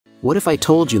What if I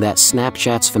told you that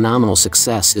Snapchat's phenomenal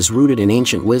success is rooted in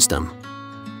ancient wisdom?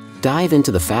 Dive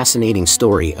into the fascinating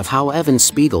story of how Evan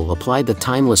Spiegel applied the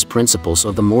timeless principles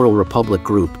of the Moral Republic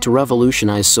Group to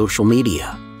revolutionize social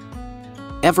media.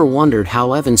 Ever wondered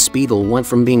how Evan Spiegel went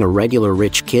from being a regular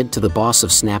rich kid to the boss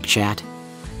of Snapchat?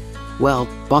 Well,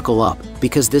 buckle up,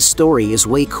 because this story is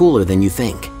way cooler than you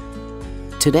think.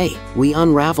 Today, we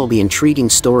unravel the intriguing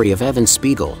story of Evan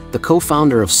Spiegel, the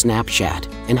co-founder of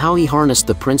Snapchat, and how he harnessed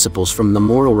the principles from the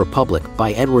Moral Republic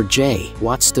by Edward J.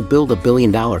 Watts to build a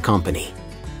billion-dollar company.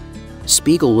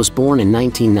 Spiegel was born in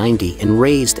 1990 and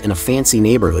raised in a fancy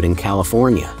neighborhood in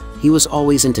California. He was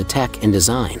always into tech and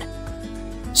design.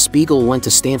 Spiegel went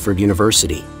to Stanford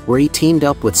University, where he teamed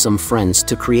up with some friends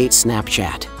to create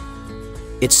Snapchat.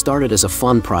 It started as a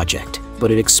fun project, but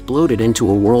it exploded into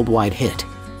a worldwide hit.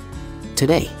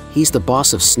 Today, he's the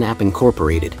boss of Snap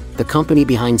Incorporated, the company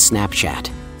behind Snapchat.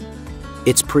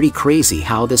 It's pretty crazy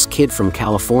how this kid from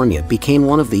California became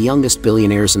one of the youngest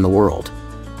billionaires in the world.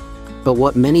 But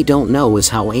what many don't know is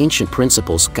how ancient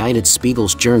principles guided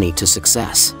Spiegel's journey to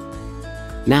success.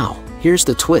 Now, here's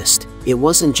the twist: it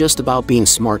wasn't just about being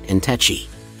smart and tetchy.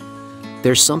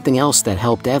 There's something else that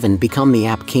helped Evan become the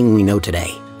app king we know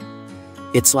today.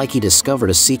 It's like he discovered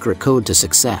a secret code to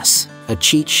success, a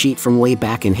cheat sheet from way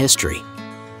back in history.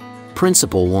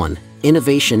 Principle 1: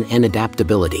 Innovation and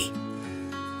Adaptability.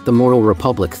 The Moral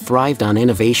Republic thrived on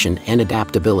innovation and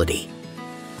adaptability.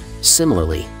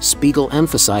 Similarly, Spiegel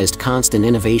emphasized constant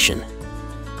innovation.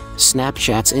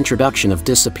 Snapchat's introduction of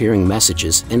disappearing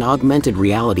messages and augmented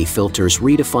reality filters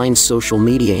redefined social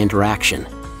media interaction.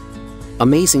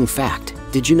 Amazing fact: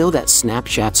 did you know that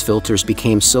Snapchat's filters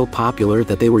became so popular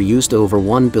that they were used over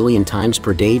 1 billion times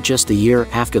per day just a year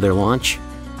after their launch?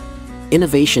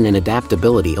 Innovation and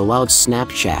adaptability allowed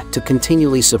Snapchat to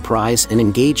continually surprise and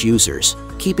engage users,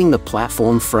 keeping the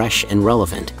platform fresh and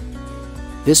relevant.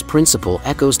 This principle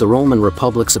echoes the Roman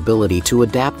Republic's ability to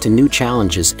adapt to new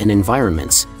challenges and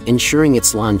environments, ensuring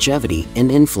its longevity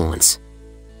and influence.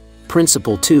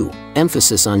 Principle 2: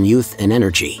 Emphasis on youth and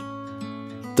energy.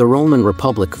 The Roman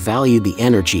Republic valued the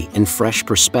energy and fresh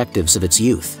perspectives of its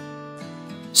youth.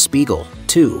 Spiegel,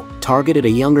 too, targeted a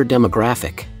younger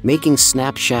demographic, making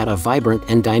Snapchat a vibrant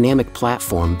and dynamic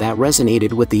platform that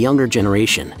resonated with the younger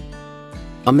generation.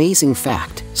 Amazing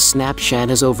fact: Snapchat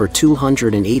has over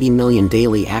 280 million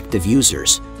daily active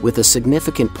users, with a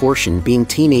significant portion being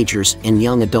teenagers and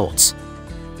young adults.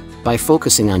 By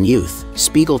focusing on youth,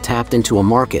 Spiegel tapped into a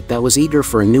market that was eager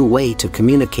for a new way to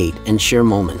communicate and share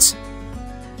moments.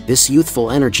 This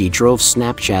youthful energy drove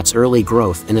Snapchat's early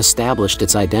growth and established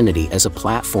its identity as a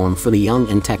platform for the young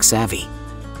and tech-savvy.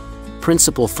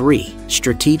 Principle 3: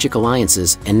 Strategic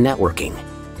Alliances and Networking.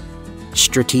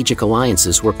 Strategic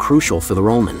alliances were crucial for the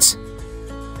Romans.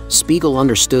 Spiegel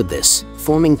understood this,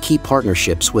 forming key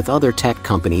partnerships with other tech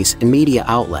companies and media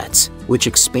outlets, which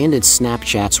expanded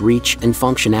Snapchat's reach and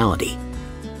functionality.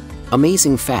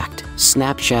 Amazing fact: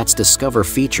 Snapchat's Discover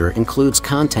feature includes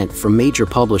content from major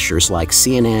publishers like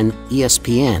CNN,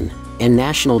 ESPN, and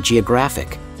National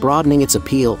Geographic, broadening its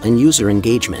appeal and user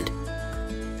engagement.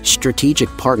 Strategic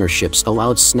partnerships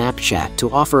allowed Snapchat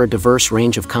to offer a diverse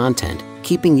range of content,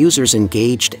 keeping users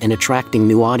engaged and attracting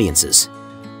new audiences.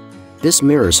 This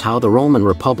mirrors how the Roman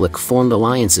Republic formed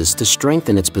alliances to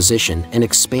strengthen its position and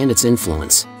expand its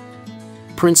influence.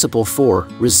 Principle 4: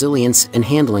 Resilience and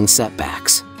Handling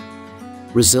Setbacks.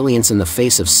 Resilience in the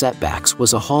face of setbacks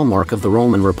was a hallmark of the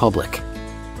Roman Republic.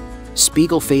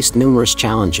 Spiegel faced numerous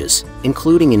challenges,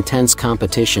 including intense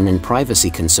competition and privacy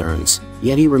concerns,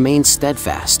 yet he remained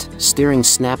steadfast, steering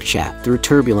Snapchat through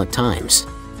turbulent times.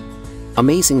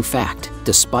 Amazing fact: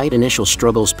 despite initial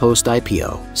struggles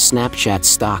post-IPO, Snapchat's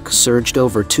stock surged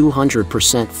over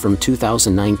 200% from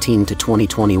 2019 to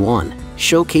 2021,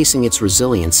 showcasing its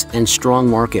resilience and strong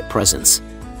market presence.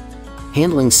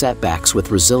 Handling setbacks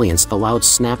with resilience allowed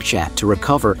Snapchat to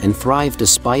recover and thrive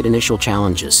despite initial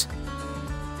challenges.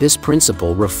 This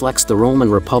principle reflects the Roman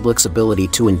Republic's ability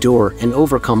to endure and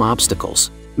overcome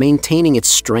obstacles, maintaining its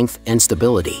strength and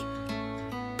stability.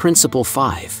 Principle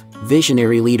 5: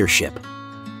 Visionary Leadership.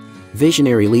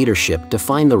 Visionary leadership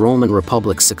defined the Roman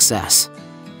Republic's success.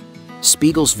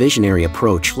 Spiegel's visionary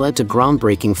approach led to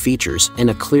groundbreaking features and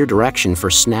a clear direction for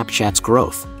Snapchat's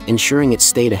growth, ensuring it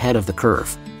stayed ahead of the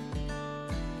curve.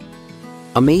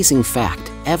 Amazing fact: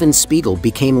 Evan Spiegel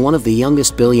became one of the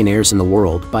youngest billionaires in the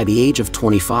world by the age of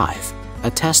 25,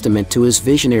 a testament to his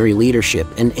visionary leadership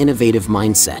and innovative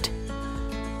mindset.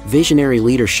 Visionary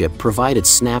leadership provided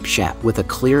Snapchat with a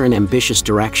clear and ambitious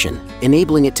direction,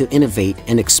 enabling it to innovate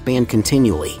and expand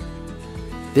continually.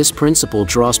 This principle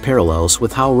draws parallels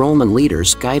with how Roman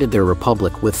leaders guided their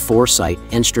republic with foresight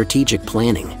and strategic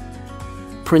planning.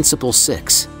 Principle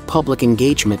 6. Public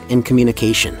engagement and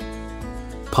communication.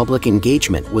 Public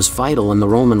engagement was vital in the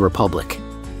Roman Republic.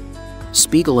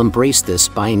 Spiegel embraced this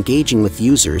by engaging with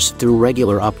users through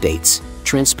regular updates,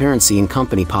 transparency in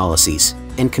company policies,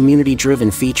 and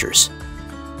community-driven features.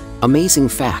 Amazing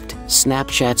fact,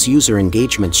 Snapchat's user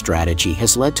engagement strategy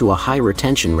has led to a high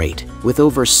retention rate, with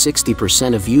over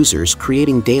 60% of users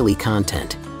creating daily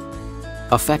content.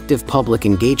 Effective public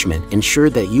engagement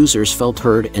ensured that users felt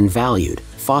heard and valued,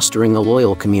 fostering a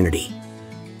loyal community.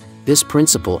 This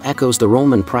principle echoes the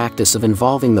Roman practice of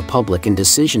involving the public in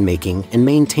decision-making and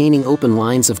maintaining open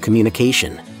lines of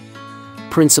communication.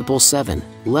 Principle 7.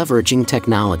 Leveraging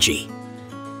technology.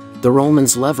 The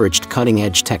Romans leveraged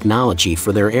cutting-edge technology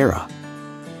for their era.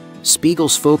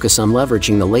 Spiegel's focus on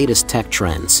leveraging the latest tech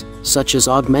trends, such as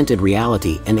augmented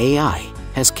reality and AI,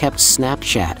 has kept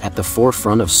Snapchat at the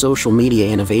forefront of social media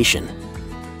innovation.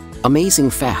 Amazing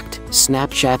fact,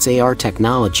 Snapchat's AR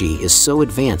technology is so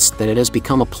advanced that it has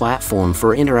become a platform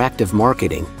for interactive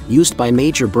marketing, used by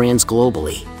major brands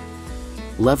globally.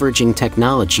 Leveraging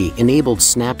technology enabled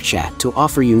Snapchat to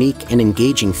offer unique and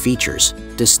engaging features,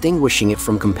 distinguishing it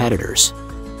from competitors.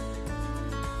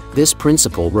 This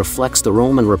principle reflects the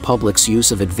Roman Republic's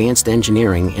use of advanced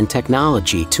engineering and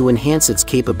technology to enhance its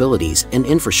capabilities and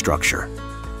infrastructure.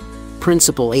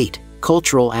 Principle 8.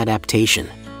 Cultural adaptation.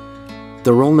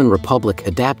 The Roman Republic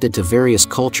adapted to various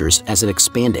cultures as it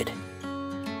expanded.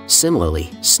 Similarly,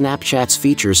 Snapchat's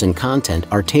features and content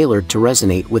are tailored to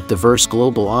resonate with diverse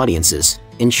global audiences,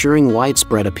 ensuring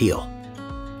widespread appeal.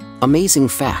 Amazing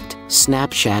fact,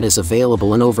 Snapchat is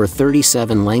available in over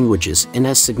 37 languages and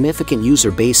has significant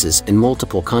user bases in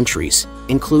multiple countries,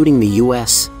 including the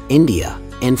US, India,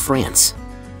 and France.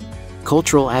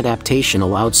 Cultural adaptation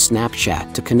allowed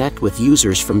Snapchat to connect with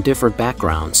users from different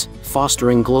backgrounds,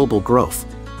 fostering global growth.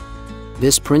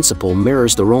 This principle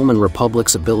mirrors the Roman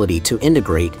Republic's ability to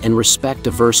integrate and respect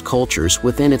diverse cultures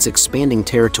within its expanding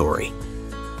territory.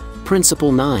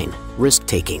 Principle 9.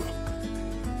 Risk-taking.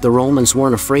 The Romans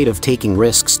weren't afraid of taking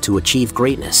risks to achieve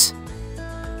greatness.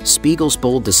 Spiegel's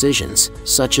bold decisions,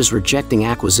 such as rejecting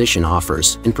acquisition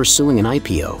offers and pursuing an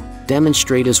IPO,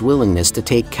 demonstrate his willingness to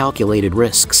take calculated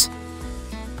risks.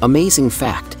 Amazing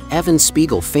fact, Evan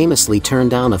Spiegel famously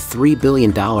turned down a $3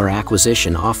 billion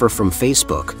acquisition offer from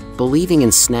Facebook, believing in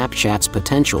Snapchat's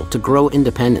potential to grow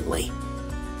independently.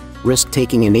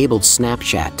 Risk-taking enabled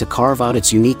Snapchat to carve out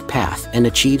its unique path and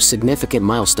achieve significant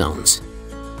milestones.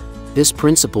 This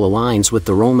principle aligns with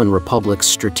the Roman Republic's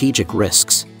strategic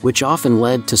risks, which often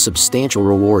led to substantial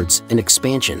rewards and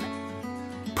expansion.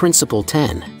 Principle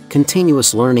 10.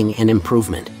 Continuous learning and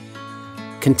improvement.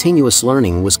 Continuous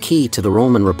learning was key to the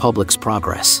Roman Republic's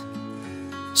progress.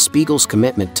 Spiegel's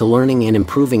commitment to learning and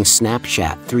improving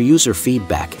Snapchat through user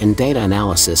feedback and data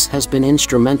analysis has been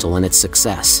instrumental in its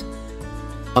success.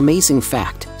 Amazing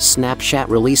fact, Snapchat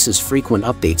releases frequent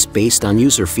updates based on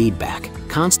user feedback,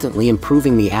 constantly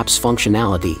improving the app's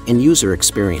functionality and user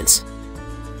experience.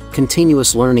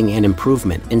 Continuous learning and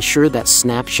improvement ensured that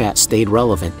Snapchat stayed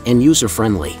relevant and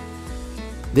user-friendly.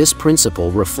 This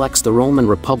principle reflects the Roman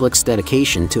Republic's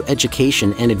dedication to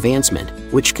education and advancement,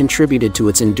 which contributed to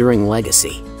its enduring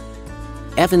legacy.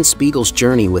 Evan Spiegel's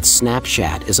journey with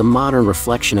Snapchat is a modern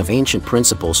reflection of ancient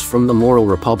principles from the Moral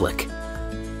Republic.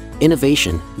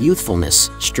 Innovation,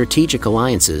 youthfulness, strategic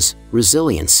alliances,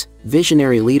 resilience,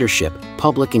 visionary leadership,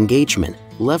 public engagement,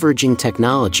 leveraging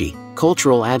technology,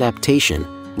 cultural adaptation,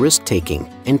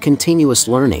 risk-taking, and continuous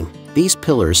learning. These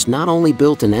pillars not only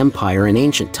built an empire in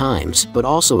ancient times, but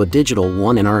also a digital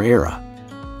one in our era.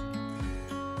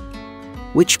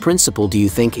 Which principle do you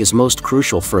think is most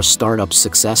crucial for a startup's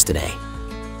success today?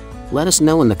 Let us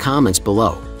know in the comments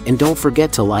below, and don't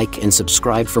forget to like and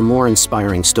subscribe for more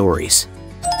inspiring stories.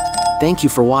 Thank you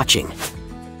for watching.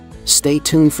 Stay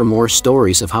tuned for more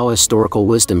stories of how historical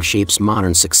wisdom shapes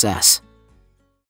modern success.